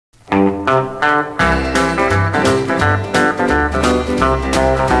Well,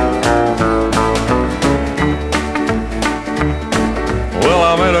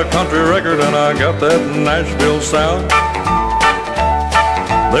 I made a country record and I got that Nashville sound.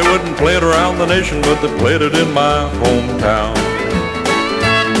 They wouldn't play it around the nation, but they played it in my hometown.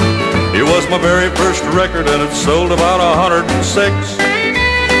 It was my very first record and it sold about 106.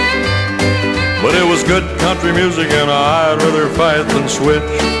 But it was good country music and I'd rather fight than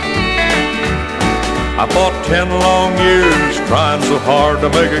switch. I fought 10 long years trying so hard to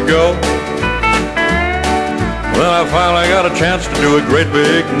make it go. Then I finally got a chance to do a great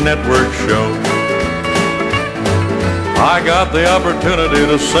big network show. I got the opportunity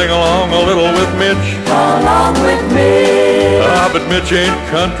to sing along a little with Mitch. Along with me. But Mitch ain't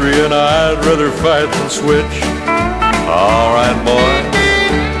country and I'd rather fight than switch. All right, boy.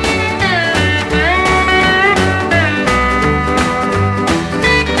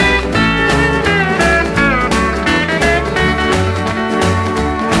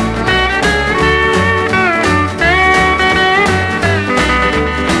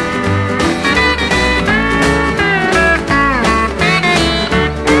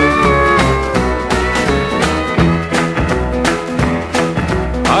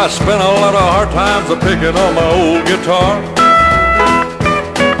 I spent a lot of hard times picking on my old guitar.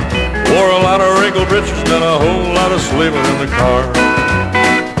 Wore a lot of wrinkled breeches and a whole lot of sleeping in the car.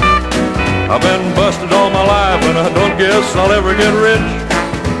 I've been busted all my life and I don't guess I'll ever get rich.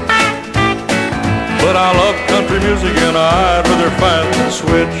 But I love country music and I'd rather fight than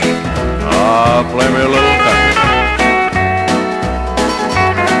switch. Ah, play me a little country.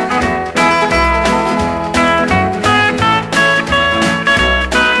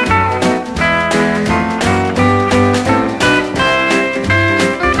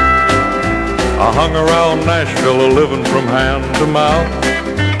 I hung around Nashville, living from hand to mouth.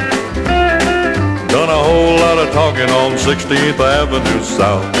 Done a whole lot of talking on 16th Avenue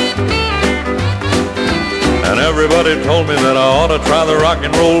South. And everybody told me that I ought to try the rock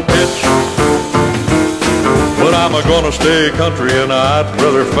and roll pitch. But I'm gonna stay country and I'd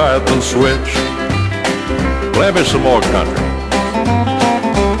rather fight than switch. Play me some more country.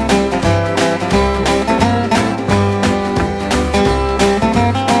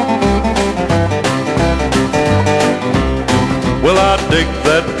 Well, I dig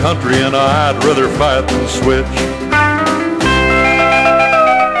that country and I'd rather fight than switch.